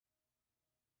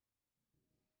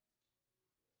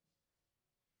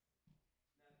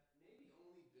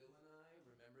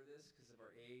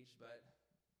our age, but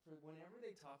for whenever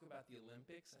they talk about the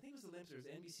Olympics, I think it was the Olympics, or it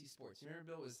was NBC Sports. You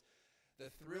remember, Bill, was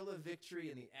the thrill of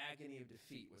victory and the agony of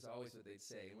defeat was always what they'd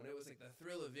say. And when it was like the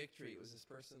thrill of victory, it was this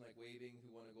person like waving who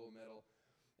won a gold medal.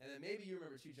 And then maybe you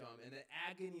remember too, John, and the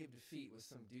agony of defeat was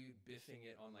some dude biffing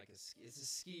it on like it's a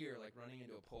skier like running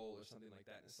into a pole or something like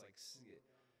that. And it's like,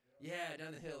 yeah,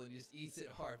 down the hill, and he just eats it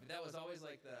hard. But that was always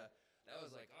like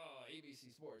oh,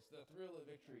 ABC Sports, the thrill of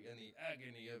victory and the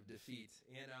agony of defeat.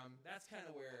 And that's kind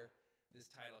of where this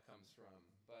title comes from.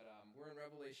 But we're in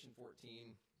Revelation 14,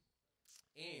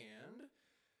 and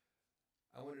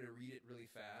I wanted to read it really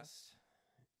fast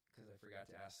because I forgot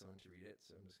to ask someone to read it,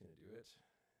 so I'm just going to do it.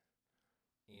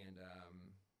 And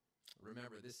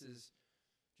remember, this is,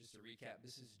 just to recap,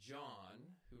 this is John,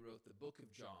 who wrote the book of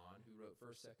John, who wrote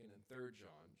 1st, 2nd, and 3rd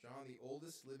John. John, the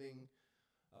oldest living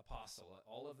apostle.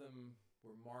 All of them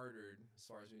were martyred, as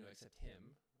far as we know, except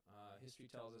him.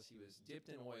 History tells us he was dipped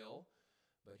in oil,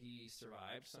 but he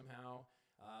survived somehow,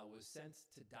 was sent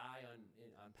to die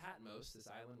on Patmos, this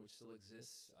island which still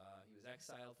exists. He was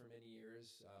exiled for many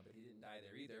years, but he didn't die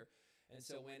there either. And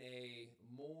so when a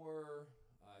more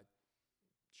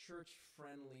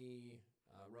church-friendly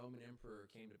Roman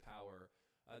emperor came to power,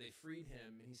 they freed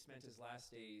him, and he spent his last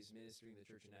days ministering the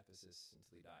church in Ephesus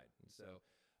until he died. And so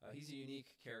he's a unique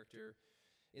character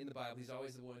in the Bible. He's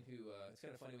always the one who, it's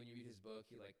kind of funny when you read his book,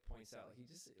 he like points out, he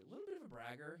just a little bit of a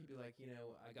bragger. He'd be like,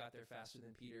 I got there faster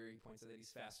than Peter. He points out that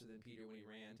he's faster than Peter when he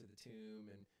ran to the tomb,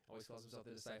 and always calls himself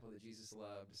the disciple that Jesus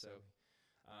loved. So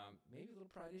maybe a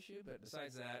little pride issue, but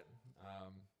besides that,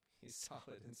 he's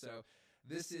solid. And so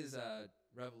this is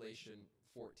Revelation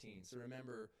 14. So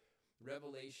remember,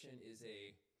 Revelation is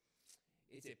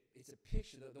it's a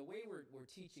picture. The way we're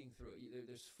teaching through it,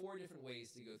 there's 4 different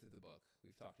ways to go through the book.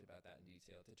 We've talked about that in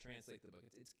detail, to translate the book.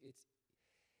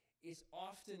 It's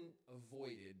often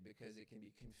avoided because it can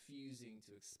be confusing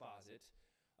to exposit.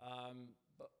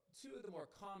 But 2 of the more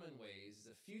common ways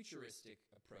is a futuristic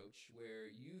approach,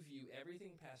 where you view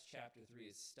everything past chapter 3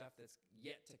 as stuff that's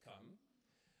yet to come.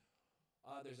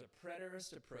 There's a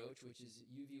preterist approach, which is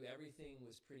you view everything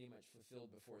was pretty much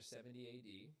fulfilled before 70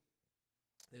 A.D.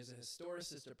 There's a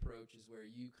historicist approach, is where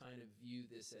you kind of view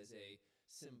this as a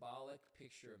symbolic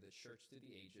picture of the church through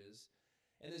the ages.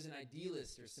 And there's an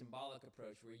idealist or symbolic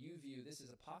approach, where you view this as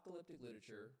apocalyptic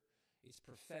literature. It's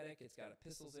prophetic, it's got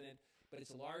epistles in it, but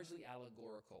it's largely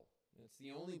allegorical. It's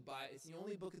the only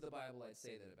book of the Bible I'd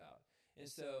say that about. And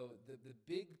so the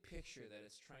big picture that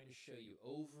it's trying to show you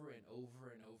over and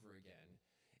over and over again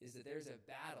is that there's a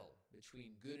battle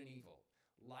between good and evil.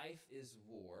 Life is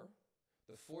war.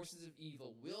 The forces of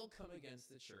evil will come against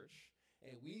the church,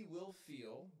 and we will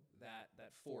feel that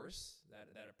force,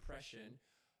 that oppression,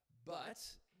 but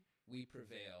we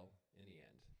prevail in the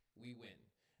end. We win.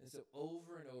 And so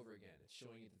over and over again, it's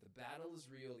showing you that the battle is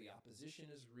real, the opposition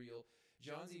is real.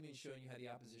 John's even showing you how the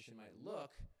opposition might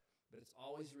look, but it's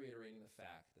always reiterating the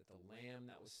fact that the Lamb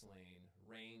that was slain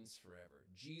reigns forever.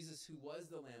 Jesus, who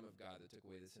was the Lamb of God that took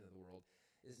away the sin of the world,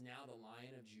 is now the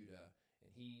Lion of Judah, and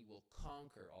he will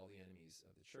conquer all the enemies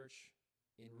of the church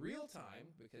in real time,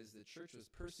 because the church was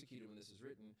persecuted when this was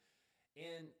written,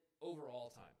 and over all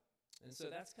time. And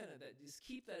so that's kind of that. Just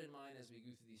keep that in mind as we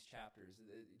go through these chapters.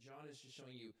 John is just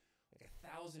showing you like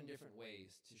 1,000 different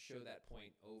ways to show that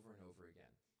point over and over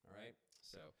again. All right?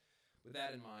 So with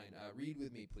that in mind, read with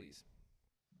me, please.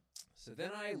 So then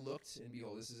I looked, and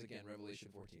behold, this is again Revelation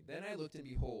 14. Then I looked, and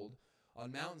behold,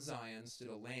 on Mount Zion stood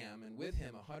a Lamb, and with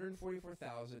him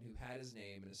 144,000 who had his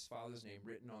name and his Father's name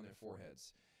written on their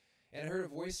foreheads. And I heard a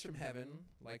voice from heaven,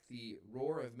 like the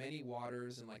roar of many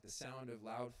waters and like the sound of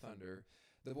loud thunder.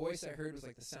 The voice I heard was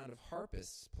like the sound of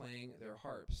harpists playing their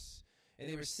harps. And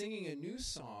they were singing a new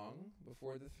song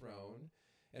before the throne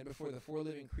and before the 4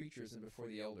 living creatures and before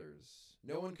the elders.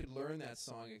 No one could learn that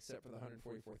song except for the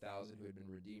 144,000 who had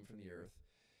been redeemed from the earth.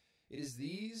 It is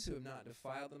these who have not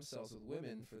defiled themselves with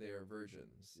women, for they are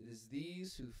virgins. It is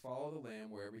these who follow the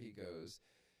Lamb wherever he goes.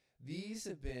 These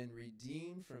have been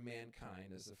redeemed from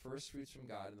mankind as the firstfruits from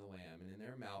God and the Lamb, and in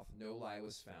their mouth no lie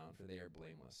was found, for they are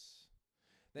blameless.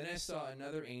 Then I saw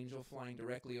another angel flying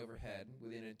directly overhead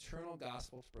with an eternal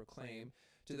gospel to proclaim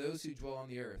to those who dwell on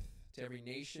the earth, to every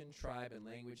nation, tribe, and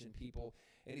language and people.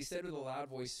 And he said with a loud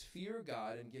voice, "Fear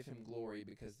God and give him glory,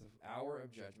 because the hour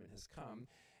of judgment has come,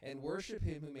 and worship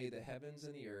him who made the heavens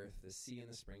and the earth, the sea and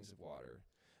the springs of water."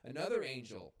 Another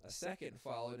angel, a second,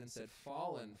 followed and said,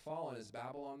 "Fallen, fallen is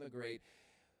Babylon the Great,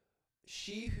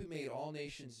 she who made all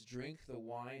nations drink the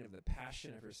wine of the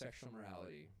passion of her sexual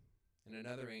morality." And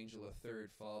another angel, a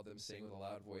third, followed them, saying with a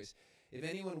loud voice, "If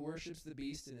anyone worships the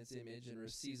beast in its image and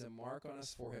receives a mark on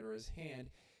his forehead or his hand,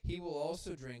 He will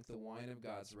also drink the wine of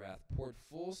God's wrath, poured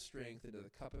full strength into the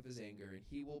cup of his anger, and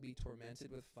he will be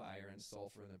tormented with fire and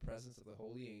sulfur in the presence of the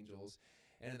holy angels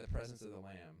and in the presence of the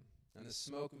Lamb. And the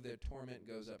smoke of their torment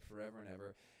goes up forever and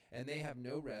ever, and they have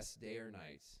no rest day or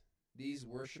night. These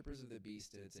worshippers of the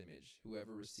beast and its image,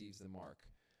 whoever receives the mark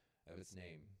of its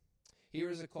name. Here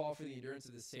is a call for the endurance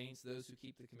of the saints, those who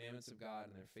keep the commandments of God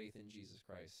and their faith in Jesus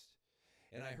Christ.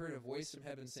 And I heard a voice from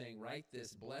heaven saying, write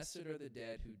this, blessed are the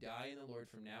dead who die in the Lord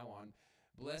from now on.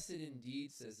 Blessed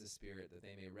indeed, says the Spirit, that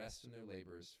they may rest from their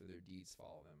labors, for their deeds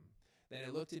follow them. Then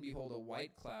I looked, and behold, a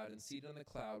white cloud, and seated on the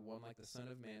cloud, one like the Son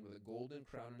of Man, with a golden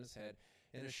crown on his head,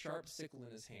 and a sharp sickle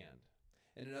in his hand.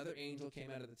 And another angel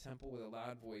came out of the temple with a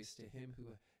loud voice to him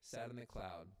who sat on the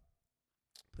cloud,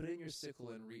 put in your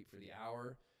sickle and reap, for the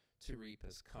hour to reap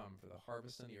has come, for the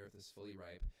harvest on the earth is fully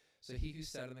ripe. So he who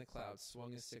sat on the cloud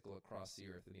swung his sickle across the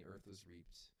earth, and the earth was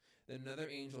reaped. Then another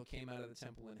angel came out of the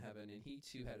temple in heaven, and he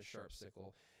too had a sharp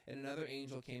sickle. And another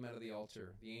angel came out of the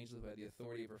altar, the angel who had the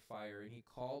authority over fire, and he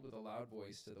called with a loud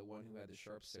voice to the one who had the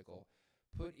sharp sickle,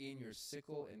 put in your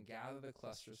sickle and gather the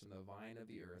clusters from the vine of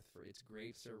the earth, for its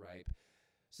grapes are ripe.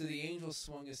 So the angel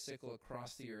swung his sickle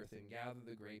across the earth and gathered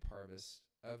the grape harvest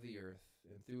of the earth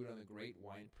and threw it on the great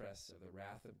winepress of the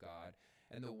wrath of God.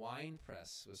 And the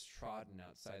winepress was trodden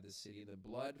outside the city, and the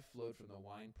blood flowed from the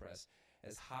winepress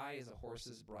as high as a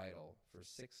horse's bridle for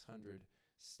 600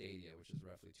 stadia, which is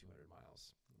roughly 200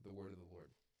 miles. The word of the Lord.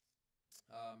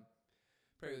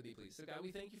 Pray with me, please. So, God,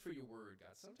 we thank you for your word,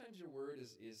 God. Sometimes your word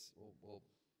is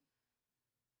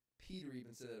Peter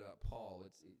even said it about Paul.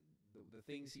 The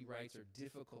things he writes are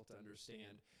difficult to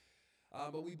understand.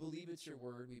 But we believe it's your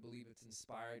word. We believe it's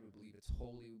inspired. We believe it's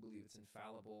holy. We believe it's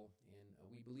infallible.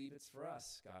 And we believe it's for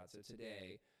us, God. So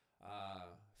today,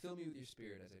 fill me with your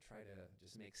spirit as I try to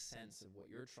just make sense of what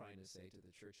you're trying to say to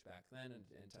the church back then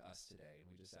and to us today. And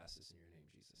we just ask this in your name,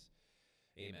 Jesus.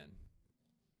 Amen.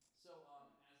 So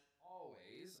as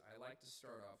always, I like to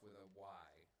start off with a why.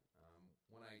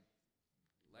 When I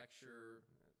lecture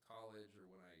at college or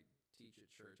when I teach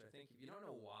at church, I think if you don't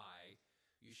know why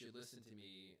you should listen to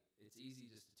me, it's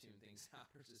easy just to tune things out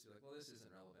or just be like, well, this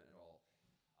isn't relevant at all.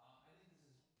 I think this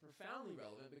is profoundly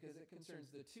relevant because it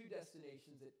concerns the two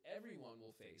destinations that everyone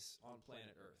will face on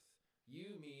planet Earth.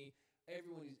 You, me,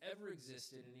 everyone who's ever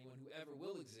existed, anyone who ever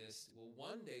will exist, will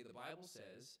one day, the Bible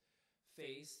says,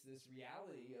 face this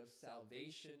reality of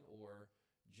salvation or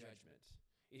judgment.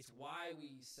 It's why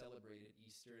we celebrated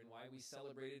Easter and why we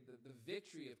celebrated the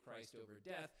victory of Christ over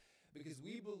death, because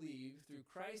we believe through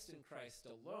Christ and Christ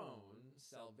alone,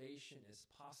 salvation is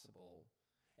possible.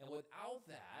 And without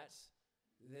that,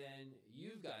 then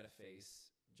you've got to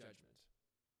face judgment,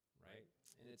 right?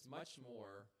 And it's much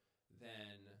more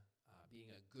than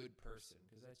being a good person,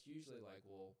 because that's usually like,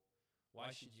 well,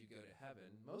 why should you go to heaven?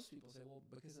 Most people say, well,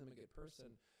 because I'm a good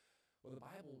person. Well, the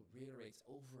Bible reiterates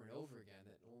over and over again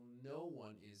that, well, no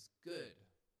one is good.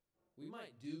 We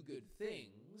might do good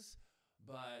things,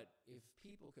 but if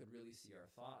people could really see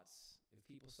our thoughts, if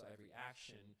people saw every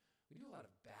action, we do a lot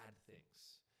of bad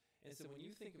things. And so when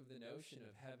you think of the notion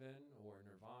of heaven or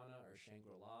nirvana or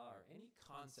Shangri-La or any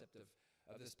concept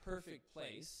of this perfect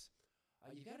place,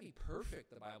 you got to be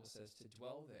perfect, the Bible says, to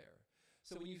dwell there.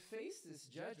 So when you face this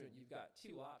judgment, you've got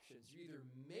two options. You're either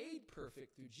made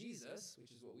perfect through Jesus,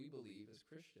 which is what we believe as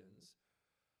Christians,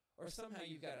 or somehow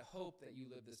you've got to hope that you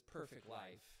live this perfect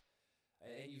life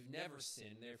and you've never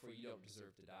sinned, therefore you don't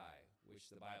deserve to die, which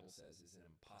the Bible says is an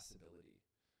impossibility.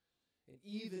 And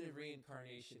even if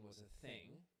reincarnation was a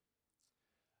thing,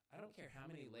 I don't care how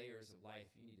many layers of life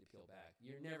you need to peel back.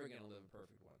 You're never going to live a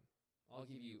perfect one. I'll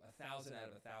give you 1,000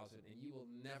 out of 1,000, and you will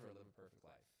never live a perfect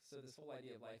life. So this whole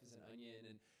idea of life is an onion,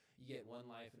 and you get one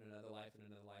life and another life and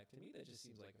another life. To me, that just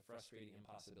seems like a frustrating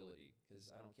impossibility, because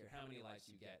I don't care how many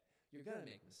lives you get, you're going to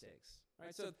make mistakes.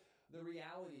 Right? So the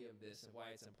reality of this and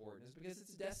why it's important is because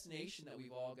it's a destination that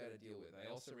we've all got to deal with. I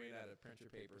also ran out of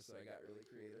printer paper, so I got really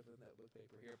creative with notebook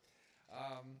paper here.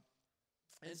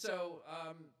 And so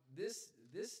this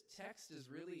text is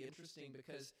really interesting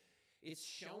because it's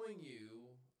showing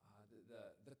you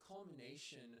the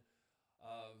culmination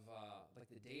of like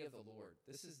the day of the Lord.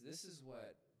 This is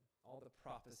what all the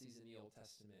prophecies in the Old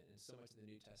Testament and so much of the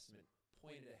New Testament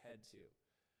pointed ahead to.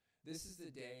 This is the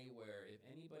day where if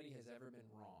anybody has ever been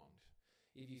wronged,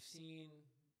 if you've seen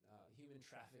human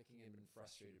trafficking and been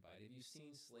frustrated by it, if you've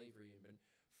seen slavery and been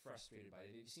frustrated by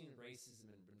it, if you've seen racism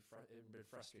and been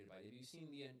frustrated by it, if you've seen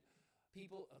the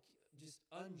people just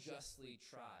unjustly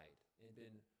tried and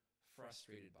been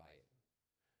frustrated by it,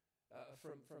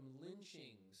 from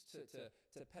lynchings to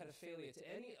pedophilia to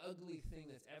any ugly thing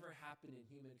that's ever happened in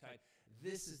humankind,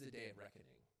 this is the day of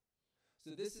reckoning.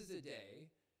 So this is a day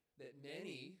that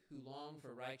many who long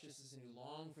for righteousness and who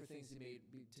long for things to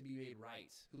be made right,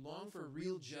 who long for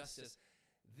real justice,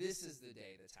 this is the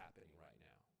day that's happening right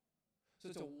now. So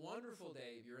it's a wonderful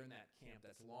day if you're in that camp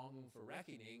that's longing for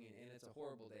reckoning, and it's a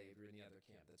horrible day if you're in the other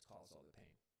camp that's caused all the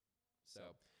pain.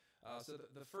 So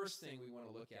the first thing we want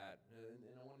to look at, and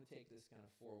I want to take this kind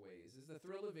of four ways, is the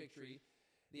thrill of victory,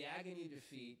 the agony of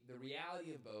defeat, the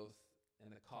reality of both, and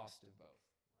the cost of both.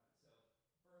 All right,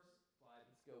 so first slide,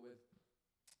 let's go with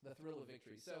the thrill of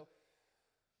victory. So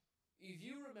if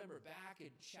you remember back in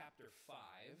chapter 5,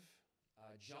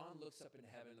 John looks up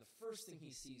into heaven, and the first thing he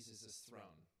sees is this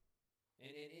throne.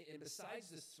 And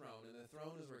besides this throne, and the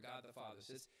throne is where God the Father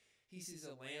sits, he sees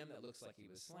a lamb that looks like he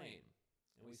was slain.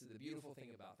 And we said the beautiful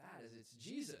thing about that is it's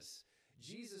Jesus.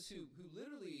 Jesus who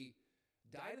literally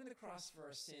died on the cross for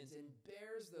our sins and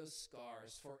bears those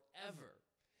scars forever.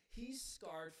 He's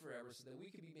scarred forever so that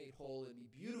we can be made whole and be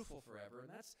beautiful forever.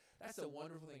 And that's the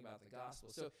wonderful thing about the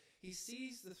gospel. So he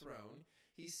sees the throne.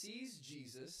 He sees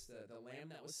Jesus, the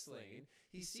lamb that was slain.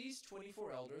 He sees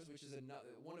 24 elders, which is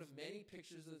one of many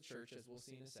pictures of the church, as we'll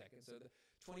see in a second. So the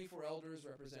 24 elders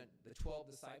represent the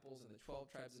 12 disciples and the 12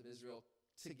 tribes of Israel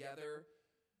together,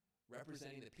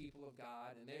 representing the people of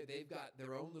God. And they've got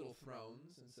their own little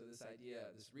thrones. And so this idea,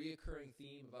 this reoccurring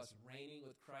theme of us reigning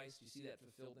with Christ, you see that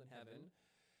fulfilled in heaven.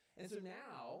 And so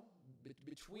now,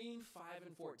 between 5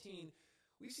 and 14,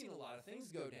 we've seen a lot of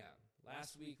things go down.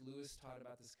 Last week, Lewis taught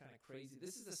about this kind of crazy.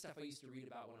 This is the stuff I used to read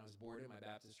about when I was bored in my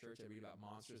Baptist church. I read about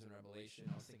monsters in Revelation.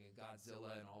 I was thinking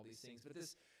Godzilla and all these things. But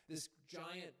this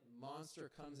giant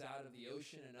monster comes out of the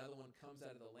ocean. Another one comes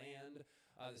out of the land.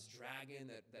 This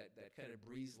dragon that kind of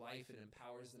breathes life and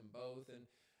empowers them both.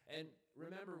 And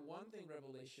remember, one thing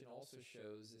Revelation also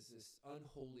shows is this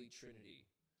unholy trinity.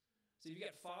 So if you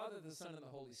got Father, the Son, and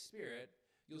the Holy Spirit,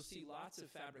 you'll see lots of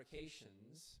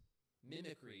fabrications,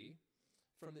 mimicry,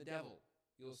 from the devil.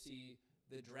 You'll see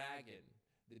the dragon,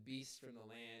 the beast from the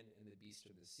land, and the beast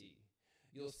from the sea.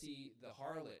 You'll see the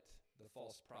harlot, the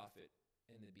false prophet,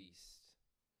 and the beast.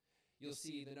 You'll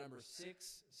see the number 6,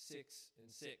 6, and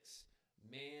 6.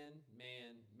 Man,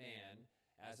 man, man,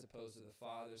 as opposed to the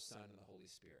Father, Son, and the Holy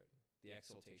Spirit. The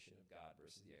exaltation of God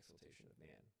versus the exaltation of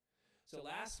man. So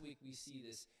last week we see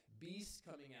this beast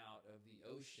coming out of the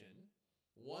ocean.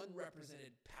 One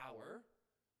represented power.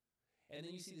 And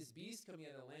then you see this beast coming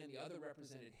out of the land. The other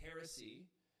represented heresy.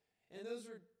 And those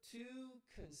are two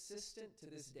consistent to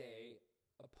this day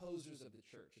opposers of the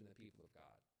church and the people of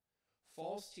God.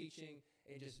 False teaching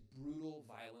and just brutal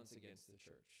violence against the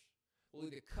church. We'll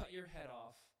either cut your head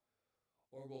off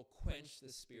or we'll quench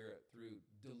the Spirit through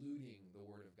diluting the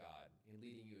Word of God and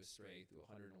leading you astray through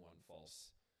 101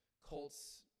 false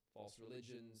cults, false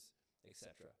religions,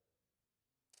 etc.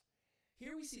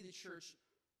 Here we see the church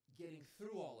getting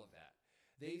through all of that.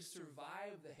 They've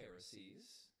survived the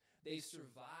heresies. They've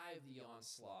survived the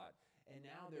onslaught. And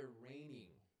now they're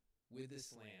reigning with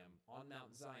this lamb on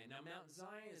Mount Zion. Now, Mount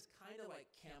Zion is kind of like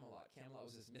Camelot. Camelot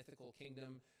was this mythical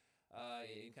kingdom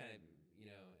in kind of,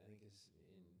 I think it's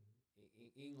in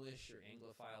English or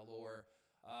Anglophile lore.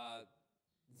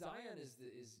 Zion is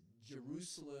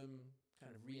Jerusalem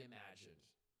kind of reimagined,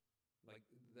 like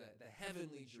the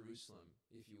heavenly Jerusalem,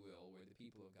 if you will, where the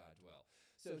people of God dwell.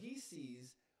 So he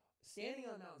sees, standing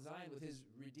on Mount Zion with his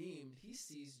redeemed, he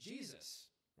sees Jesus.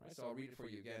 Right? So I'll read it for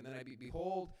you again. Then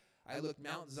behold, I looked,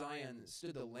 Mount Zion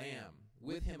stood the Lamb,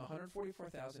 with him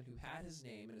 144,000 who had his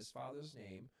name and his father's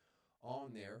name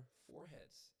on their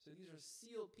foreheads. So these are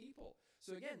sealed people.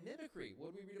 So again, mimicry.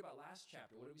 What did we read about last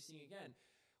chapter? What are we seeing again?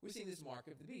 We're seeing this mark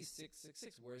of the beast,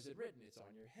 666. Where is it written? It's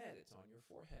on your head. It's on your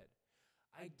forehead.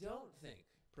 I don't think,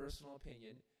 personal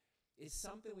opinion, it's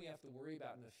something we have to worry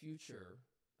about in the future.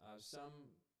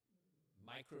 Some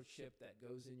microchip that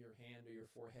goes in your hand or your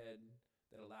forehead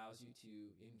that allows you to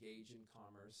engage in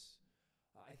commerce.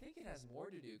 I think it has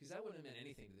more to do, because that wouldn't have meant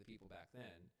anything to the people back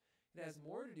then. It has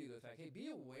more to do with the fact, hey,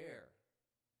 be aware.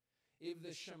 If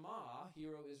the Shema,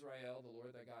 Hear, O Israel, the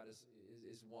Lord thy God is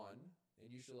one,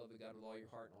 and you shall love the God with all your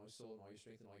heart and all your soul and all your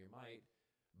strength and all your might,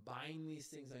 bind these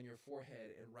things on your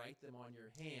forehead and write them on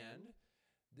your hand.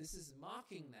 This is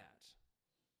mocking that.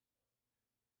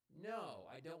 No,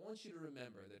 I don't want you to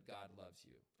remember that God loves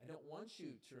you. I don't want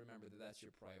you to remember that that's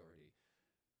your priority.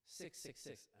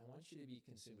 666, I want you to be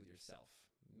consumed with yourself.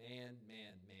 Man,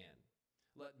 man, man.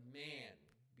 Let man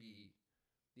be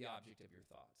the object of your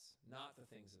thoughts, not the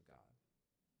things of God.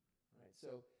 All right,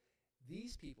 so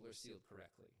these people are sealed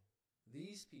correctly.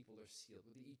 These people are sealed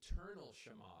with the eternal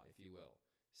Shema, if you will.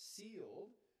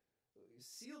 Sealed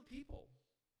people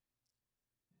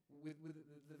with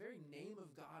the very name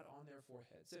of God on their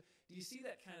forehead. So do you see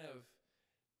that kind of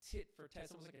tit for tat?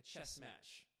 It's almost like a chess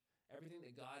match. Everything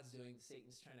that God's doing,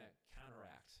 Satan's trying to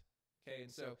counteract. Okay,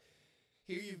 and so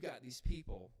here you've got these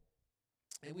people.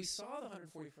 And we saw the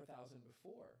 144,000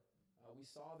 before. We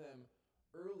saw them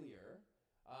earlier.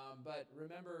 But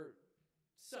remember,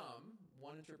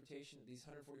 one interpretation that these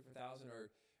 144,000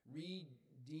 are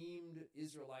redeemed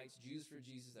Israelites, Jews for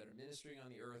Jesus, that are ministering on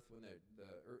the earth when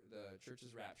the church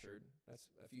is raptured. That's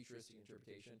a futuristic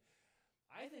interpretation.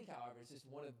 I think, however, it's just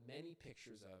one of many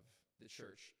pictures of the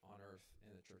church on earth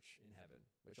and the church in heaven,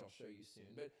 which I'll show you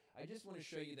soon. But I just want to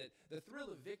show you that the thrill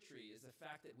of victory is the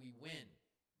fact that we win.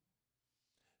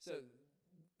 So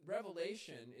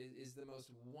Revelation is the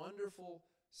most wonderful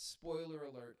spoiler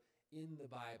alert in the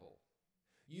Bible.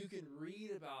 You can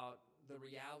read about the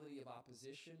reality of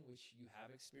opposition, which you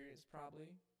have experienced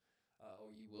probably,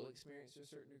 or you will experience to a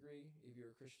certain degree if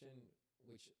you're a Christian,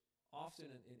 which often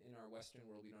in our Western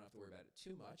world, we don't have to worry about it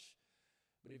too much.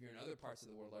 But if you're in other parts of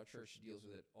the world, our church deals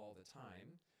with it all the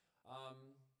time.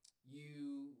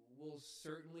 You will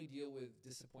certainly deal with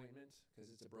disappointment because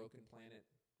it's a broken planet.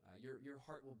 Your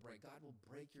heart will break. God will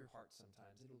break your heart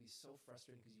sometimes. It'll be so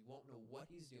frustrating because you won't know what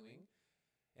he's doing.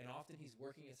 And often he's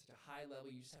working at such a high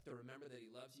level. You just have to remember that he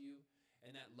loves you.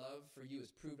 And that love for you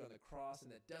is proved on the cross.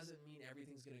 And that doesn't mean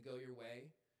everything's going to go your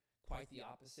way. Quite the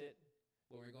opposite.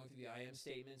 When we're going through the I am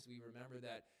statements, we remember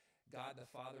that God the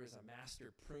Father is a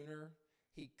master pruner.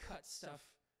 He cuts stuff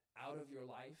out of your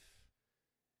life.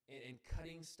 And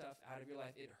cutting stuff out of your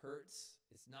life, it hurts.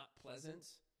 It's not pleasant.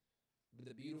 But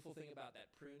the beautiful thing about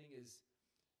that pruning is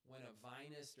when a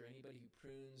vinist or anybody who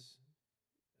prunes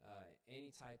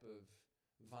any type of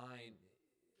vine,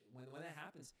 when that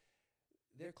happens,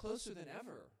 they're closer than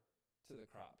ever to the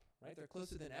crop, right? They're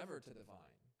closer than ever to the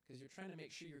vine because you're trying to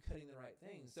make sure you're cutting the right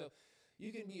things. So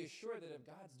you can be assured that if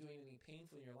God's doing anything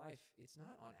painful in your life, it's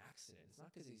not on accident. It's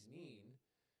not because he's mean.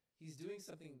 He's doing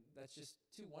something that's just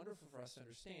too wonderful for us to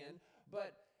understand.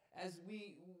 But as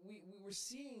we were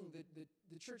seeing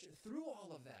the church through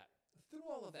all of that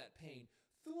pain,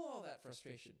 through all that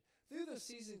frustration, through those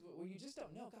seasons where you just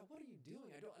don't know, God, what are you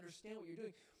doing? I don't understand what you're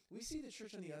doing. We see the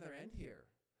church on the other end here,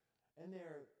 and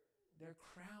they're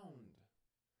crowned,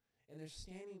 and they're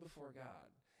standing before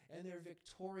God, and they're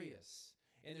victorious,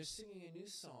 and they're singing a new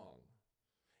song,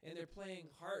 and they're playing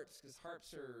harps because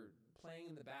harps are playing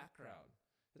in the background.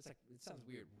 It's like, it sounds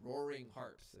weird, roaring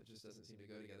harps. That just doesn't seem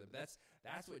to go together. But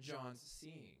that's what John's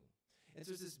seeing. And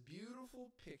so it's this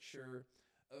beautiful picture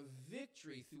of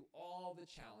victory through all the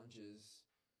challenges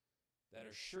that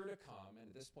are sure to come,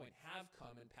 and at this point have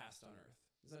come and passed on earth.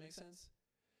 Does that make sense?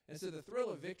 And so the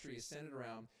thrill of victory is centered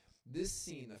around this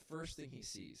scene, the first thing he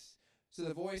sees. So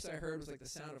the voice I heard was like the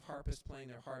sound of harpists playing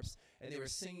their harps, and they were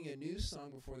singing a new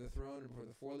song before the throne and before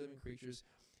the four living creatures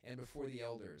and before the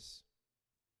elders.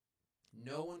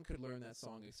 No one could learn that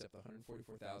song except the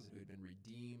 144,000 who had been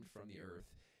redeemed from the earth.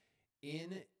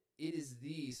 In it is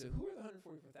these. So who are the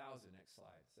 144,000? Next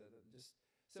slide.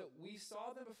 So we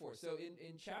saw them before. So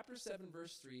in chapter 7,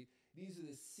 verse 3, these are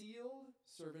the sealed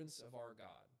servants of our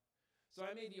God. So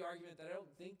I made the argument that I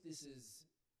don't think this is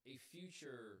a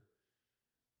future,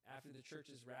 after the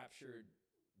church is raptured,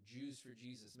 Jews for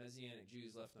Jesus, Messianic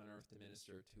Jews left on earth to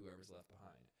minister to whoever's left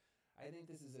behind. I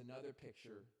think this is another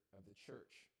picture of the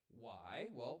church. Why?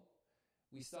 Well,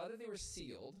 we saw that they were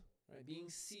sealed. Right?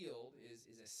 Being sealed is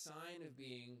a sign of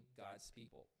being God's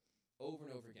people. Over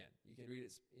and over again. You can read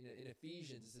it in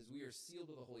Ephesians. It says, we are sealed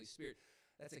with the Holy Spirit.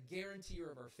 That's a guarantor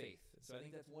of our faith. So I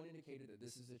think that's one indicator that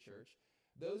this is the church.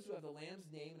 Those who have the Lamb's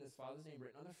name and his Father's name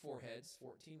written on their foreheads,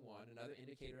 14:1, another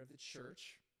indicator of the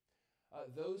church.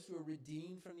 Those who are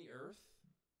redeemed from the earth,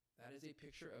 that is a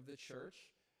picture of the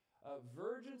church.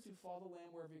 Virgins who follow the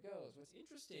Lamb wherever he goes. What's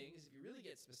interesting is if you really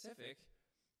get specific,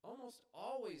 almost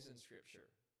always in Scripture,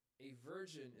 a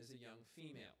virgin is a young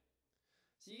female.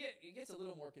 So it gets a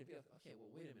little more confusing. Okay,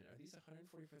 well, wait a minute. Are these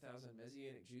 144,000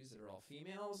 Messianic Jews that are all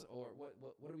females, or what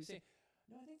are we saying?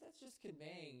 No, I think that's just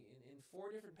conveying in 4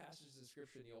 different passages of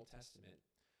Scripture in the Old Testament,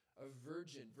 a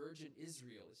virgin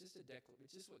Israel. It's just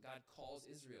it's just what God calls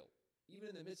Israel.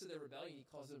 Even in the midst of their rebellion, he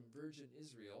calls them virgin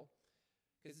Israel,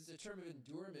 because it's a term of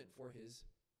endurement for his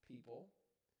people.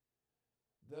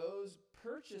 Those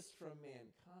purchased from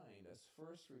mankind as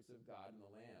first fruits of God and the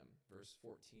Lamb, verse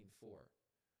 14:4.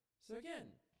 So again,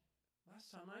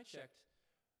 last time I checked,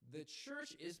 the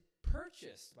church is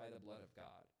purchased by the blood of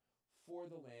God for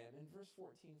the Lamb. In verse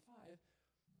 14:5,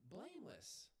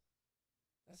 blameless.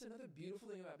 That's another beautiful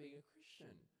thing about being a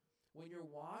Christian. When you're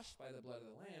washed by the blood of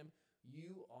the Lamb,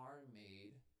 you are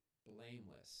made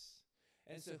blameless.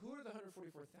 And so who are the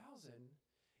 144,000?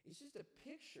 It's just a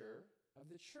picture of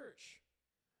the church.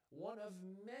 One of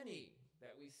many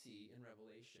that we see in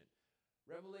Revelation.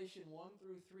 Revelation 1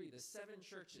 through 3, the 7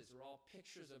 churches are all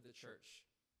pictures of the church.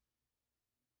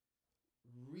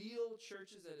 Real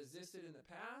churches that existed in the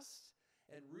past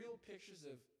and real pictures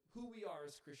of who we are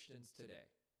as Christians today.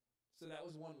 So that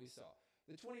was one we saw.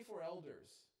 The 24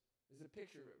 elders is a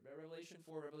picture, Revelation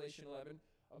 4, Revelation 11,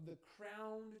 of the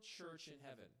crowned church in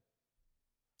heaven.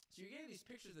 So you're getting these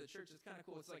pictures of the church. It's kind of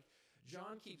cool. It's like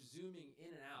John keeps zooming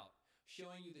in and out,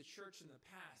 showing you the church in the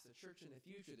past, the church in the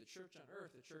future, the church on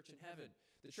earth, the church in heaven,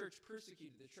 the church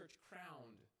persecuted, the church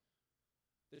crowned,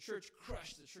 the church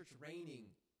crushed, the church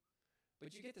reigning.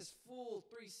 But you get this full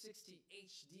 360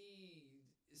 HD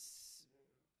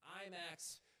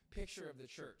IMAX picture of the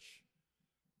church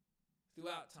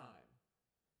throughout time.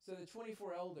 So the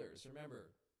 24 elders,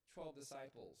 remember, 12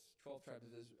 disciples, 12 tribes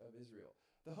of Israel.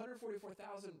 The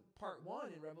 144,000, part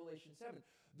 1 in Revelation 7.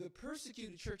 The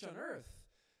persecuted church on earth,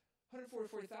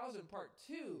 144,000, part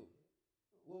 2,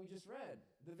 what we just read.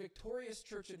 The victorious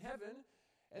church in heaven.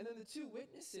 And then the 2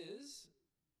 witnesses.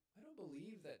 I don't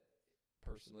believe that,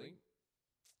 personally,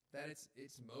 that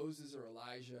it's Moses or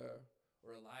Elijah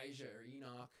or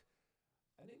Enoch.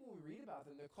 I think when we read about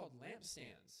them, they're called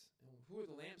lampstands. And who are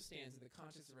the lampstands in the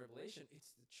context of Revelation?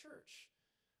 It's the church.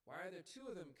 Why are there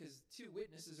 2 of them? Because 2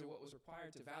 witnesses are what was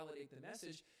required to validate the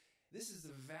message. This is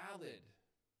the valid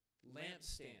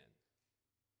lampstand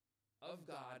of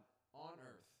God on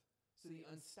earth. So the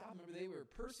unstoppable, remember, they were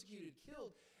persecuted,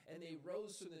 killed, and they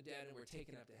rose from the dead and were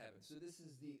taken up to heaven. So this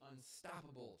is the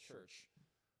unstoppable church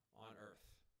on earth.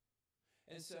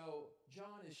 And so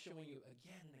John is showing you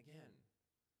again and again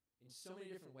in so many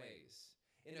different ways.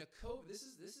 This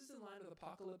is in line with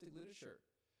apocalyptic literature.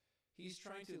 He's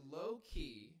trying to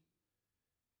low-key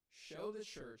show the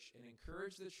church and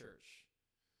encourage the church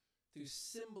through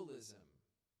symbolism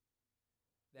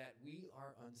that we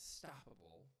are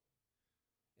unstoppable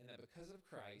and that because of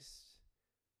Christ,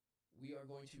 we are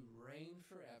going to reign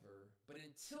forever. But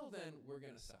until then, we're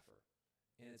going to suffer,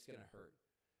 and it's going to hurt.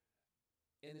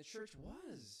 And the church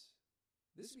was.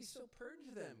 This would be so pertinent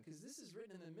to them because this is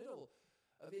written in the middle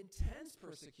of intense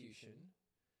persecution.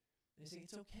 And he's saying,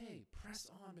 it's okay, press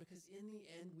on because in the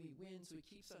end we win. So he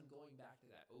keeps on going back to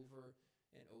that over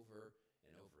and over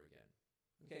and over again.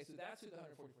 Okay, so that's who the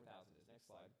 144,000 is. Next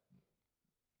slide.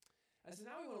 And so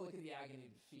now we want to look at the agony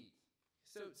of defeat.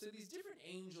 So these different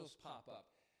angels pop up.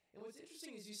 And what's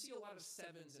interesting is you see a lot of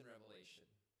 7s in Revelation.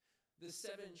 The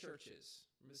 7 churches.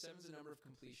 Remember, 7 is a number of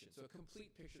completion. So a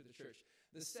complete picture of the church.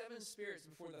 The 7 spirits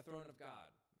before the throne of God,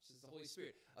 which is the Holy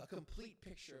Spirit. A complete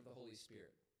picture of the Holy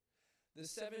Spirit. The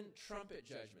 7 trumpet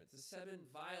judgments. The 7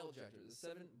 vial judgments.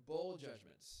 The 7 bowl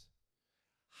judgments.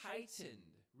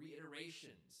 Heightened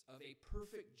reiterations of a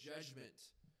perfect judgment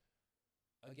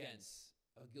against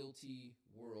a guilty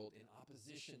world in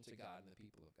opposition to God and the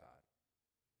people of God.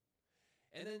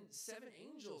 And then 7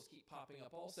 angels keep popping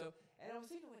up also. And I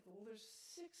was thinking, like, well, there's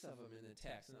 6 of them in the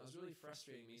text. And that was really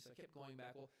frustrating me. So I kept going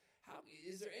back, well, how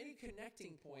is there any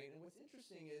connecting point? And what's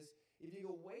interesting is, if you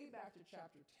go way back to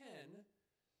chapter 10,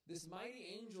 this mighty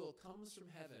angel comes from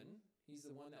heaven. He's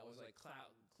the one that was like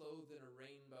clothed in a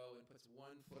rainbow and puts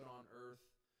 1 foot on earth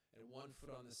and 1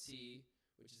 foot on the sea,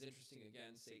 which is interesting.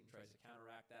 Again, Satan tries to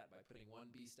counteract that by putting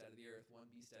 1 beast out of the earth,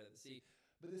 1 beast out of the sea.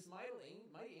 But this mighty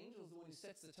angel is the one who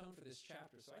sets the tone for this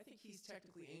chapter. So I think he's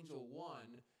technically angel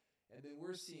 1, and then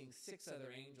we're seeing 6 other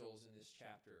angels in this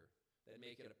chapter that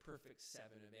make it a perfect 7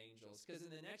 of angels. Because in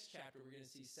the next chapter, we're going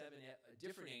to see 7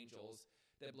 different angels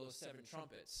that blow 7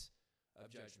 trumpets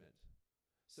of judgment.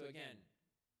 So again,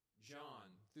 John,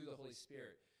 through the Holy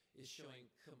Spirit, is showing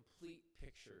complete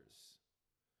pictures.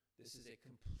 This is a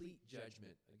complete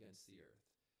judgment against the earth.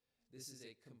 This is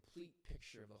a complete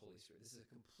picture of the Holy Spirit. This is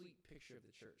a complete picture of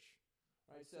the church.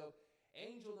 All right, so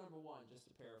angel number 1,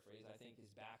 just to paraphrase, I think is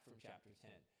back from chapter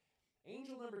 10.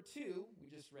 Angel number 2,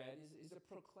 we just read, is a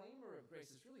proclaimer of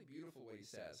grace. It's really beautiful what he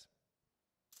says.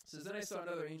 It says, then I saw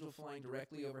another angel flying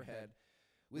directly overhead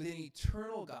with an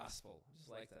eternal gospel. I just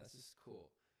like that. That's just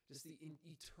cool. Just the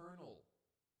eternal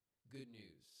good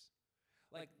news.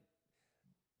 Like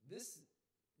this,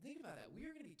 think about that. We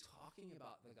are going to be talking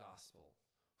about the gospel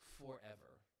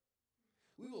forever.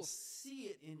 We will see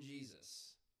it in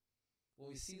Jesus when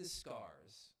we see the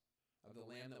scars of the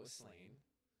Lamb that was slain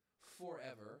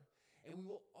forever. And we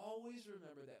will always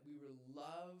remember that we were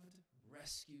loved,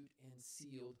 rescued, and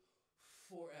sealed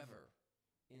forever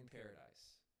in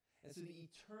paradise. And so the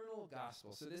eternal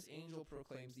gospel. So this angel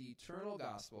proclaims the eternal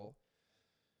gospel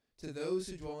to those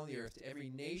who dwell on the earth, to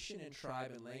every nation and tribe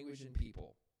and language and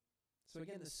people. So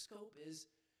again, the scope is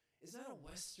not a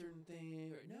Western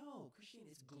thing. No, Christianity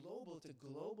is global. It's a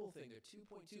global thing. There are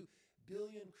 2.2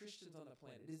 billion Christians on the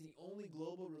planet. It is the only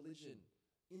global religion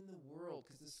in the world,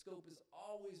 because the scope has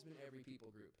always been every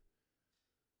people group.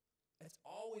 It's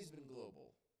always been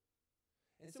global.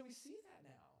 And so we see that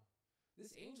now.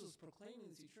 This angel is proclaiming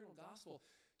this eternal gospel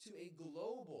to a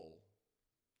global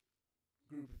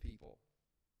group of people.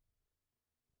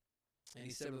 And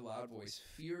he said with a loud voice,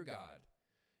 "Fear God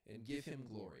and give him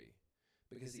glory,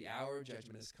 because the hour of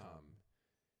judgment has come,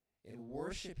 and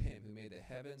worship him who made the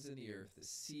heavens and the earth, the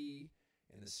sea,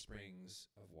 and the springs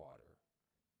of water."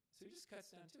 So he just cuts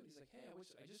down to it. He's like, hey,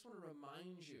 I just want to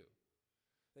remind you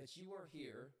that you are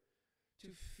here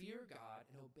to fear God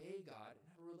and obey God and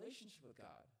have a relationship with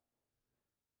God.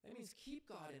 That means keep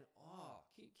God in awe.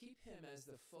 Keep him as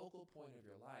the focal point of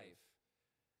your life,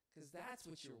 because that's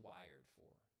what you're wired for.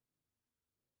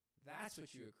 That's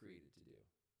what you were created to do.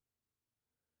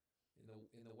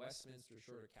 In the Westminster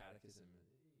Shorter Catechism,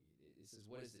 it says,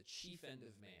 what is the chief end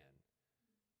of man?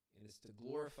 And it's to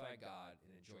glorify God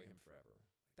and enjoy him forever.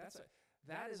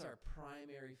 That is our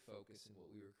primary focus in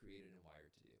what we were created and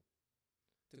wired to do.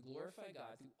 To glorify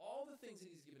God through all the things that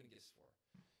he's given gifts for.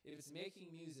 If it's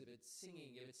making music, if it's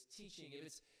singing, if it's teaching, if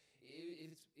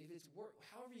it's work,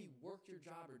 however you work your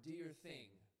job or do your thing,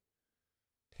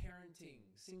 parenting,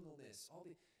 singleness,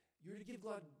 you're to give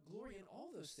God glory in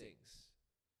all those things.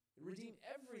 Redeem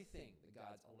everything that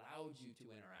God's allowed you to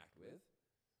interact with.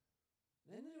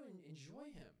 And then to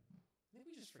enjoy him. Maybe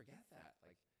we just forget that.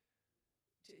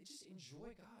 To just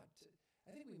enjoy God.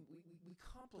 I think we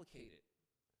complicate it.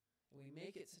 And we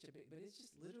make it such a big, but it's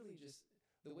just literally just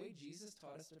the way Jesus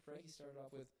taught us to pray. He started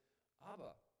off with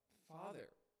Abba, Father,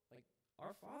 like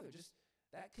our Father, just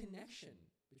that connection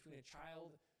between a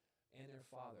child and their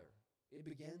father. It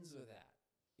begins with that.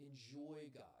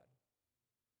 Enjoy God.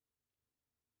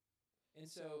 And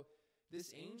so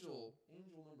this angel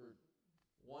number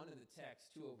 1 in the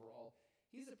text, 2 overall,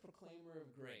 he's a proclaimer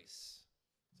of grace.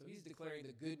 So he's declaring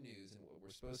the good news and what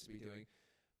we're supposed to be doing.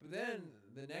 But then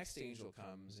the next angel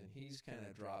comes, and he's kind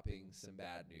of dropping some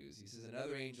bad news. He says,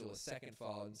 another angel, a second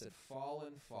followed, and said,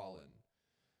 fallen, fallen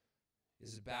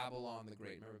is Babylon the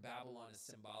Great. Remember, Babylon is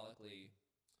symbolically,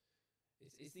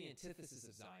 it's the antithesis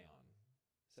of Zion.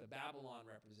 So Babylon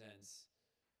represents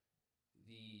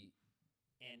the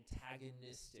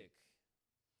antagonistic,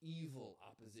 evil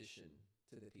opposition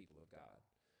to the people of God.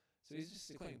 So he's just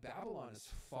declaring Babylon is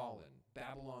fallen,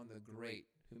 Babylon the Great,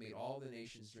 who made all the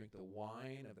nations drink the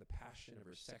wine of the passion of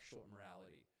her sexual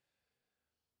immorality.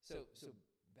 So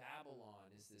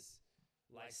Babylon is this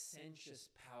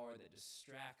licentious power that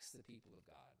distracts the people of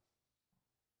God.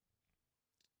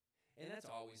 And that's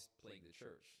always plagued the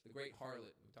church. The great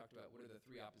harlot, we talked about what are the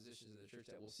 3 oppositions of the church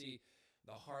that we'll see: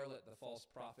 the harlot, the false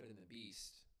prophet, and the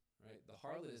beast. Right? The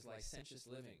harlot is licentious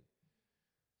living.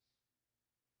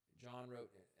 John wrote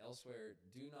elsewhere,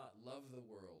 do not love the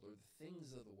world or the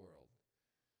things of the world,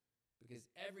 because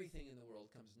everything in the world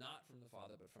comes not from the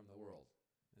Father, but from the world.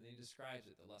 And then he describes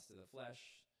it: the lust of the flesh,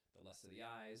 the lust of the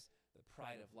eyes, the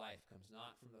pride of life comes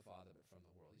not from the Father, but from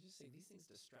the world. He's just saying these things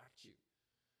distract you.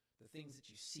 The things that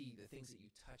you see, the things that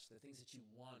you touch, the things that you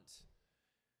want.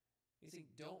 He's saying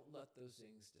don't let those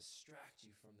things distract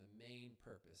you from the main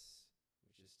purpose,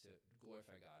 which is to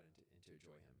glorify God and to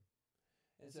enjoy him.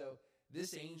 And so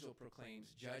this angel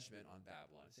proclaims judgment on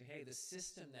Babylon. Saying, hey, the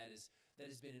system that has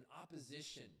been in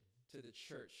opposition to the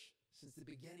church since the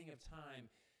beginning of time,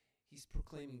 he's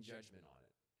proclaiming judgment on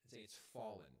it and saying it's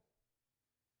fallen.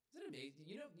 Isn't it amazing?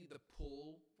 You know the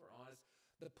pull, for honest,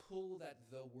 the pull that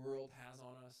the world has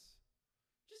on us,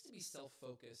 just to be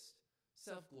self-focused,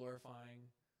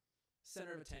 self-glorifying,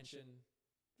 center of attention.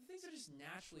 The things are just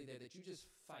naturally there that you just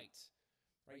fight,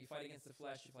 right? You fight against the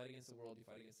flesh, you fight against the world, you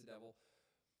fight against the devil.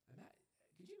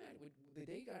 Could you imagine the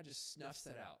day God just snuffs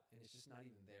that out and it's just not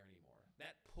even there anymore?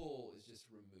 That pull is just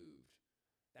removed.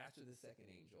 That's what the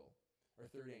second angel, or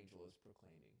third angel, is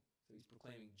proclaiming. So he's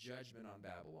proclaiming judgment on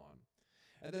Babylon.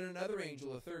 And then another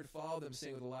angel, a third, followed them,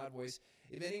 saying with a loud voice,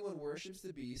 if anyone worships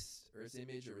the beast or its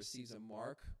image or receives a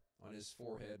mark on his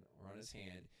forehead or on his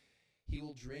hand, he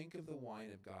will drink of the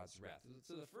wine of God's wrath.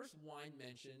 So the first wine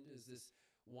mentioned is this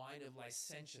wine of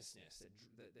licentiousness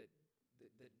that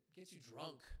gets you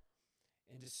drunk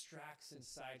and distracts and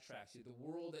sidetracks you. The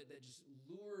world that just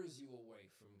lures you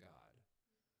away from God.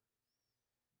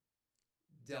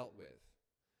 Dealt with.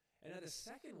 And then the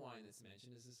second wine that's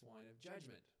mentioned is this wine of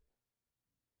judgment.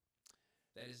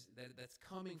 That's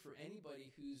coming for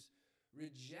anybody who's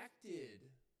rejected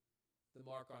the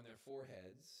mark on their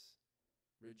foreheads,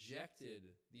 rejected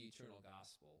the eternal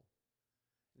gospel.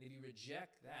 And if you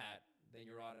reject that, then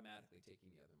you're automatically taking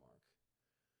the other mark.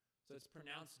 So it's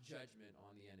pronounced judgment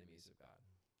on the enemies of God.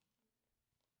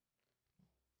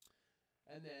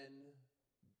 And then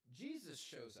Jesus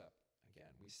shows up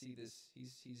Again, we see this,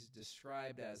 he's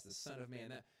described as the Son of Man.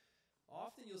 Now,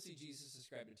 often you'll see Jesus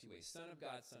described in two ways, Son of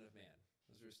God, Son of Man.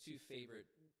 Those are his two favorite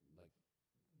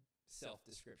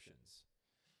self-descriptions.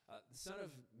 The Son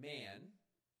of Man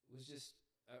was just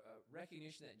a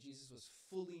recognition that Jesus was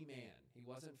fully man. He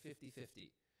wasn't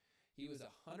 50-50. He was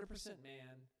 100%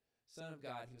 man, Son of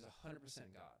God. He was 100%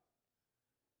 God.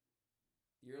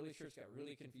 The early church got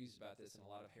really confused about this, and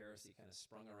a lot of heresy kind of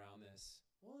sprung around this.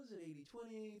 Well, is it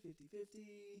 80-20,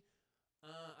 50-50?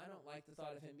 I don't like the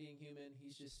thought of him being human.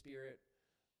 He's just spirit.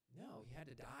 No, he had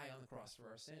to die on the cross for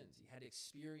our sins. He had to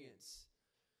experience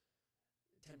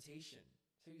temptation.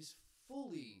 So he was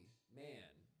fully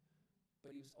man,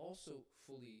 but he was also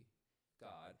fully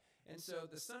God. And so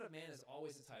the Son of Man is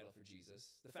always a title for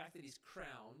Jesus. The fact that he's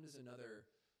crowned is another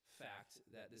fact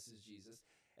that this is Jesus.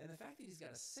 And the fact that he's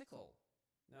got a sickle.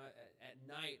 Now, at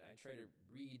night, I try to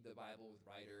read the Bible with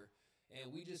Ryder,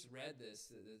 and we just read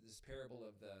this parable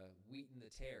of the wheat and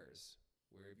the tares,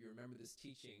 where if you remember this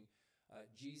teaching,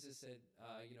 Jesus said,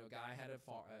 a guy had a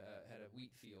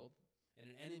wheat field, and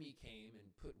an enemy came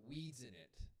and put weeds in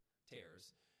it,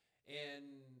 tares.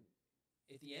 And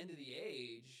at the end of the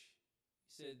age,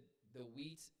 he said the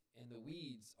wheat and the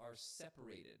weeds are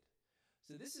separated.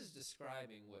 So this is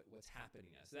describing what's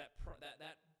happening now. So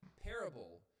that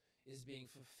parable is being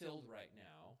fulfilled right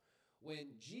now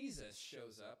when Jesus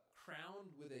shows up, crowned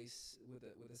with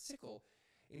a sickle,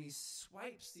 and he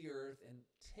swipes the earth and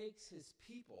takes his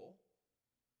people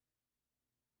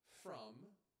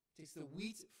takes the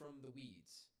wheat from the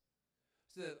weeds.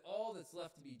 So that all that's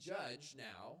left to be judged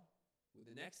now, with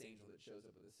the next angel that shows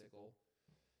up with a sickle,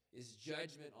 is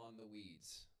judgment on the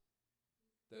weeds,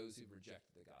 those who've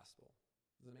rejected the gospel.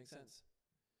 Does that make sense?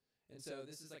 And so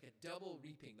this is like a double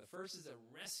reaping. The first is a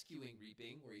rescuing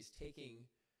reaping, where he's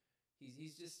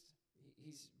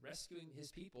rescuing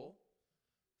his people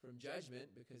from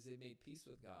judgment because they made peace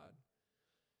with God.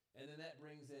 And then that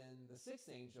brings in the sixth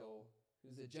angel,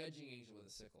 who's a judging angel with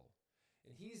a sickle.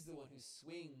 And he's the one who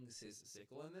swings his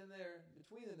sickle. And then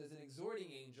between them, there's an exhorting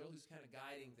angel who's kind of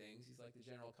guiding things. He's like the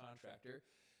general contractor,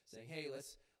 saying, hey,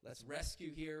 let's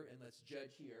rescue here and let's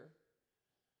judge here.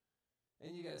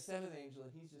 And you got a seventh angel,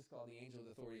 and he's just called the angel of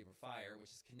the authority over fire,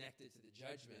 which is connected to the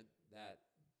judgment that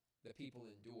the people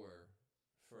endure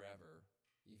forever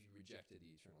if you rejected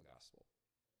the eternal gospel.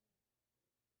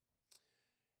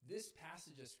 This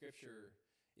passage of Scripture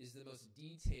is the most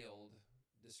detailed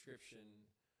description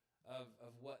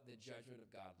of what the judgment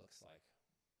of God looks like.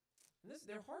 And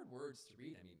they're hard words to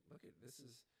read. I mean, look at this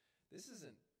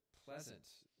isn't pleasant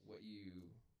when you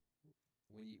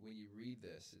read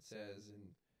this. It says,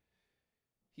 and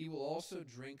he will also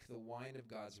drink the wine of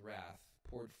God's wrath,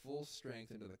 poured full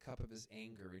strength into the cup of his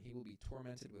anger, and he will be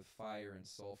tormented with fire and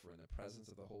sulfur in the presence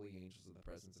of the holy angels, in the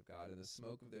presence of God. And the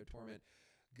smoke of their torment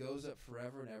goes up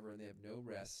forever and ever, and they have no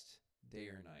rest day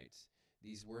or night.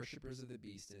 These worshipers of the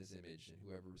beast in his image, and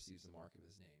whoever receives the mark of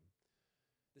his name.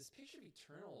 This picture of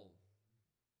eternal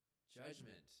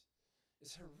judgment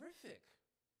is horrific.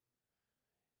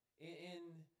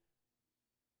 And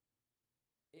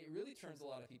it really turns a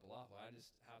lot of people off.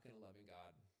 How can a loving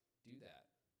God do that?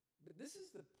 But this is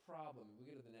the problem. We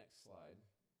go to the next slide.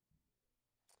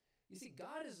 You see,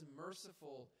 God is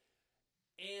merciful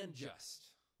and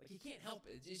just. Like, he can't help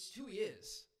it. It's just who he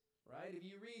is, right? If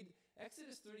you read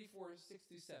Exodus 34,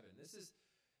 6-7, this is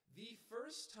the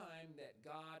first time that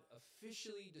God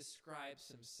officially describes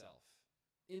himself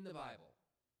in the Bible.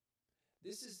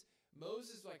 This is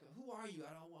Moses like, who are you?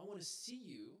 I want to see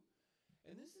you.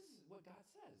 And this is what God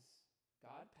says.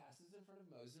 God passes in front of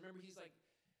Moses. Remember, he's like,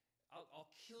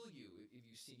 I'll kill you if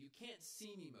you see. You can't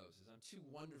see me, Moses. I'm too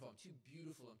wonderful. I'm too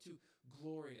beautiful. I'm too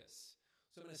glorious.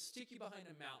 So I'm going to stick you behind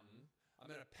a mountain.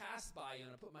 I'm going to pass by you.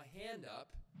 I'm going to put my hand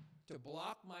up to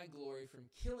block my glory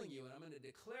from killing you. And I'm going to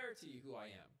declare to you who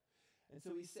I am. And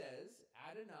so he says,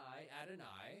 Adonai,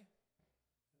 Adonai,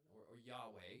 or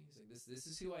Yahweh. He's like, this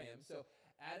is who I am. So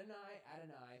Adonai,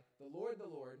 Adonai, the Lord,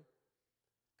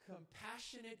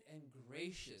 compassionate and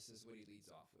gracious is what he leads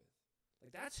off with.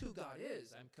 Like, that's who God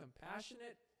is. I'm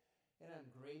compassionate and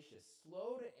I'm gracious,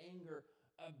 slow to anger,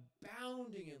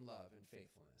 abounding in love and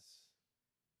faithfulness,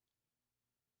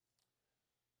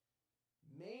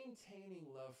 maintaining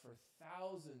love for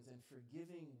thousands and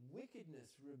forgiving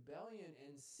wickedness, rebellion,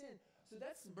 and sin. So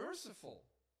that's merciful.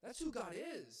 That's who God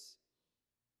is.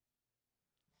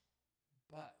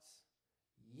 But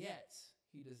yet,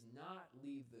 he does not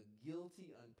leave the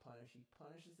guilty unpunished. He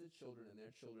punishes the children and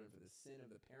their children for the sin of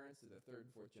the parents to the third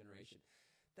and fourth generation.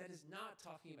 That is not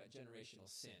talking about generational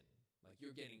sin. Like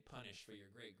you're getting punished for your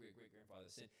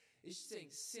great-great-great-grandfather's sin. It's just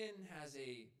saying sin has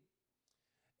a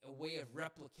a way of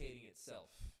replicating itself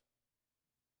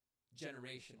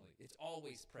generationally. It's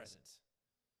always present.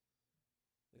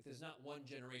 Like there's not one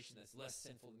generation that's less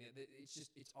sinful than the other.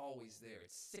 It's always there.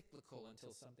 It's cyclical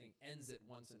until something ends it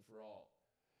once and for all.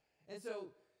 And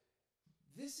so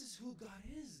this is who God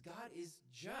is. God is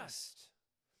just,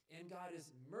 and God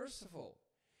is merciful.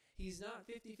 He's not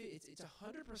 50-50. It's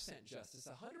 100% justice,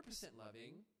 100%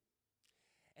 loving.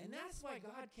 And that's why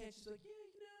God can't just be like,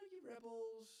 yeah, you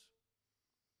rebels,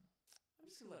 I'm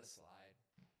just going to let it slide.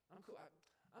 I'm cool.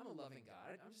 I'm a loving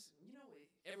God. I'm just,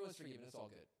 everyone's forgiven. It's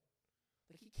all good.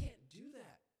 Like, he can't do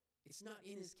that. It's not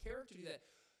in his character to do that.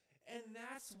 And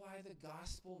that's why the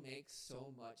gospel makes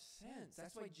so much sense.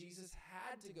 That's why Jesus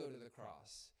had to go to the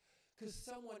cross. Because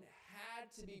someone had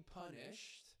to be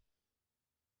punished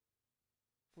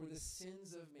for the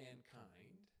sins of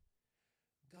mankind.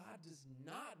 God does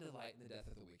not delight in the death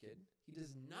of the wicked. He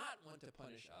does not want to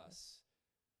punish us.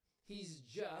 He's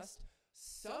just.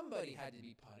 Somebody had to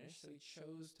be punished, so he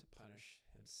chose to punish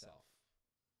himself.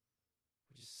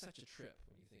 Which is such a trip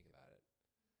when you think about it.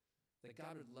 That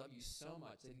God would love you so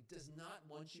much that he does not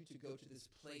want you to go to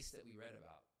this place that we read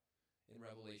about in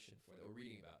Revelation 4, that we're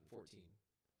reading about in 14.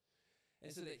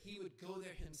 And so that he would go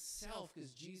there himself,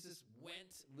 because Jesus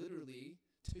went literally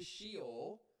to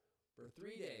Sheol for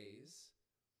 3 days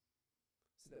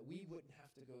so that we wouldn't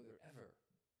have to go there ever.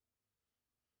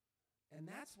 And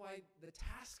that's why the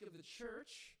task of the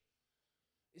church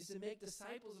is to make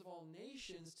disciples of all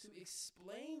nations, to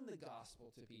explain the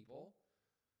gospel to people,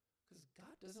 because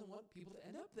God doesn't want people to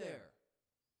end up there.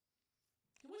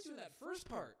 He wants you in that first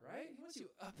part, right? He wants you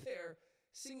up there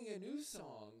singing a new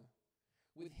song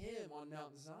with him on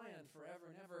Mount Zion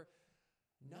forever and ever,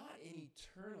 not in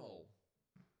eternal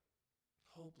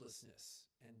hopelessness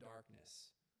and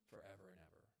darkness forever and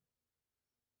ever.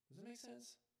 Does that make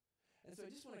sense? And so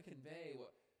I just want to convey what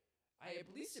I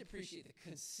at least appreciate, the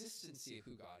consistency of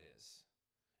who God is.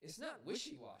 It's not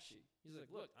wishy-washy. He's like,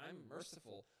 look, I'm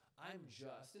merciful, I'm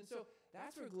just. And so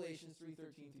that's where Galatians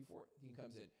 3:13 through 14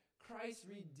 comes in. Christ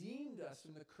redeemed us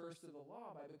from the curse of the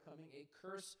law by becoming a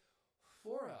curse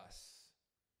for us.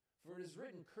 For it is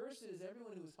written, cursed is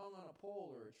everyone who is hung on a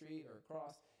pole or a tree or a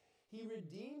cross. He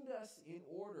redeemed us in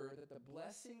order that the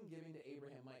blessing given to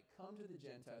Abraham might come to the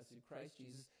Gentiles through Christ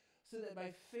Jesus, so that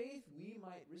by faith we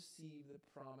might receive the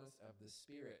promise of the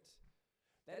Spirit.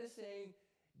 That is saying,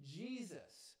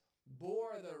 Jesus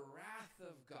bore the wrath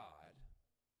of God,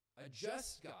 a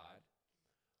just God,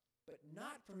 but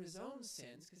not for his own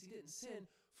sins, because he didn't sin,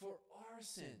 for our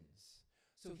sins.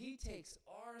 So he takes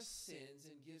our sins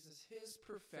and gives us his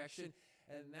perfection,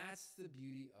 and that's the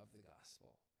beauty of the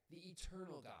gospel, the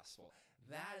eternal gospel.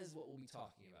 That is what we'll be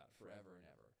talking about forever and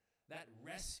ever. That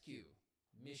rescue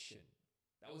mission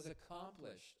that was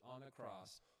accomplished on the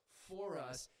cross for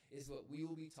us is what we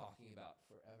will be talking about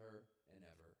forever and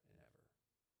ever and ever.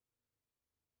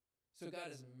 So God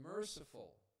is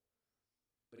merciful,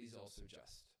 but he's also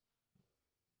just.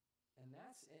 And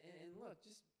look,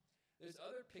 there's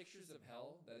other pictures of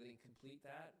hell that I think complete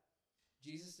that.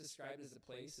 Jesus described it as a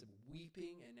place of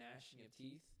weeping and gnashing of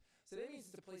teeth. So that means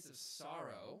it's a place of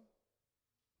sorrow,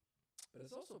 but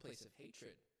it's also a place of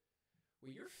hatred,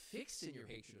 where you're fixed in your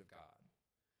hatred of God.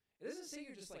 It doesn't say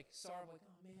you're just like sorrowful, like,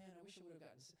 oh man, I wish I would have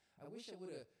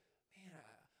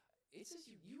it says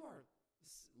you are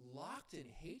locked in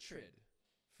hatred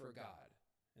for God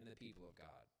and the people of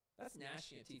God. That's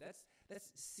gnashing of teeth. That's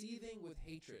seething with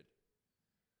hatred.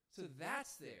 So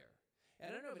that's there. And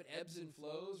I don't know if it ebbs and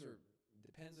flows or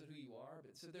depends on who you are,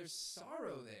 but so there's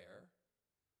sorrow there,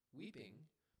 weeping,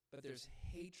 but there's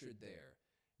hatred there,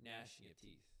 gnashing of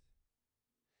teeth.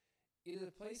 It is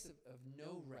a place of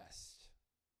no rest.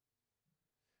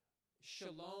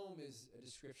 Shalom is a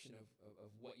description of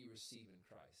what you receive in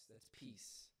Christ. That's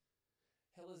peace.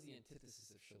 Hell is the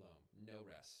antithesis of shalom, no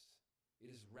rest. It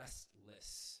is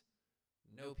restless,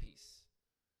 no peace.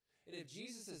 And if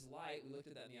Jesus is light, we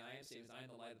looked at that in the I am statement, I am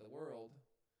the light of the world,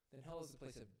 then hell is the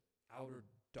place of outer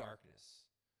darkness,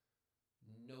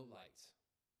 no light.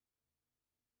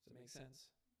 Does that make sense?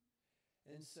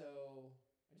 And so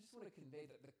I just want to convey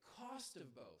that the cost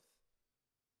of both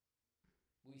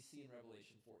we see in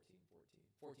Revelation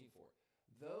 14:4.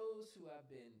 Those who have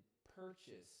been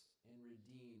purchased and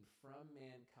redeemed from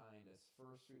mankind as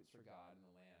first fruits for God and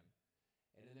the Lamb,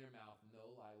 and in their mouth no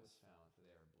lie was found, for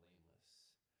they are blameless.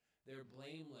 They're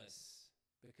blameless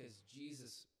because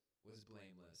Jesus was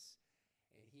blameless,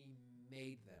 and he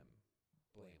made them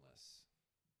blameless.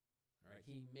 All right,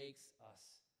 he makes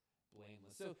us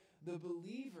blameless. So the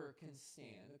believer can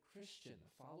stand, a Christian,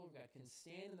 a follower of God, can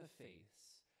stand in the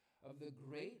face of the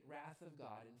great wrath of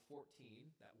God in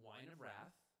 14, that wine of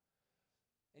wrath,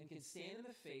 and can stand in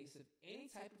the face of any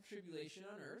type of tribulation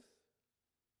on earth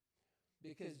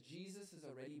because Jesus has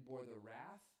already bore the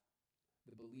wrath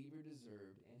the believer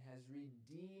deserved and has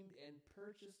redeemed and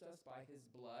purchased us by his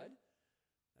blood.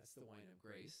 That's the wine of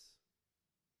grace.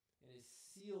 And has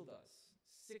sealed us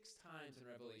 6 times in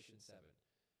Revelation 7.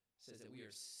 It says that we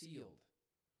are sealed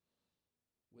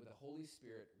with the Holy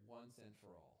Spirit once and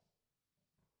for all.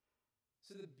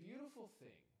 So the beautiful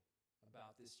thing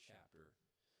about this chapter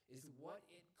is what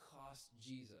it cost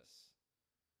Jesus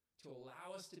to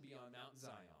allow us to be on Mount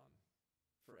Zion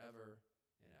forever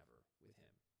and ever with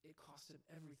him. It cost him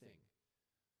everything.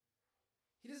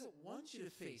 He doesn't want you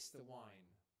to face the wine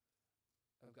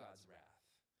of God's wrath.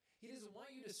 He doesn't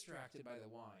want you distracted by the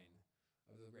wine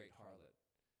of the great harlot.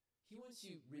 He wants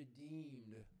you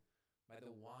redeemed by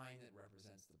the wine that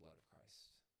represents the blood of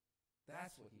Christ.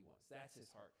 That's what he wants. That's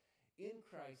his heart. In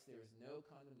Christ, there is no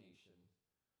condemnation,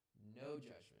 no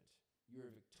judgment. You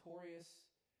are victorious.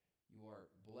 You are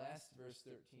blessed, verse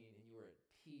 13, and you are at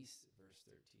peace, verse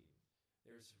 13.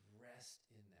 There's rest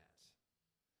in that.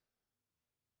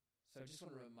 So I just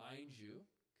want to remind you,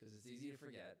 because it's easy to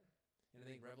forget, and I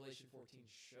think Revelation 14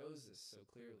 shows this so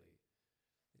clearly,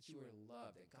 that you are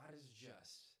loved, that God is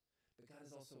just, but God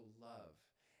is also love.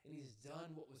 And he's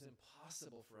done what was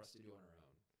impossible for us to do on our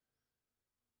own.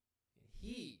 And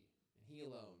he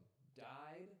alone,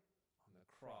 died on the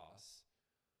cross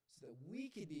so that we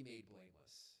could be made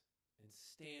blameless and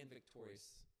stand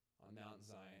victorious on Mount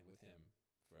Zion with him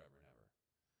forever and ever.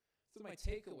 So my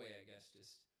takeaway, I guess,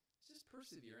 just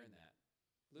persevere in that.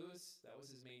 Lewis, that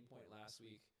was his main point last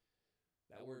week.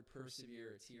 That word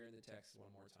persevere, it's here in the text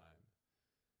one more time.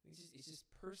 It's just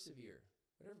persevere.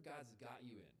 Whatever God's got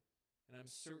you in. And I'm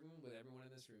certain with everyone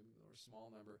in this room, or a small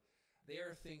number,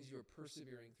 there are things you're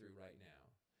persevering through right now.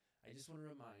 I just want to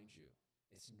remind you,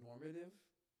 it's normative.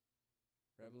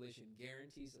 Revelation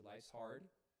guarantees that life's hard.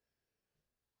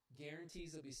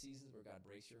 Guarantees there'll be seasons where God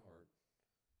breaks your heart.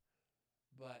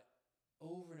 But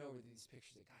over and over these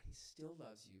pictures that God, he still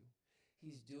loves you.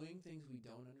 He's doing things we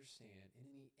don't understand. And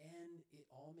in the end, it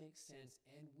all makes sense.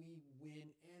 And we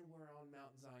win. And we're on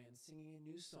Mount Zion singing a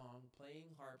new song,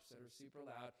 playing harps that are super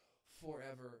loud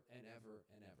forever and ever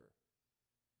and ever.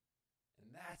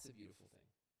 And that's a beautiful thing.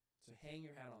 So hang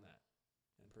your hat on that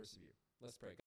and persevere. Let's pray.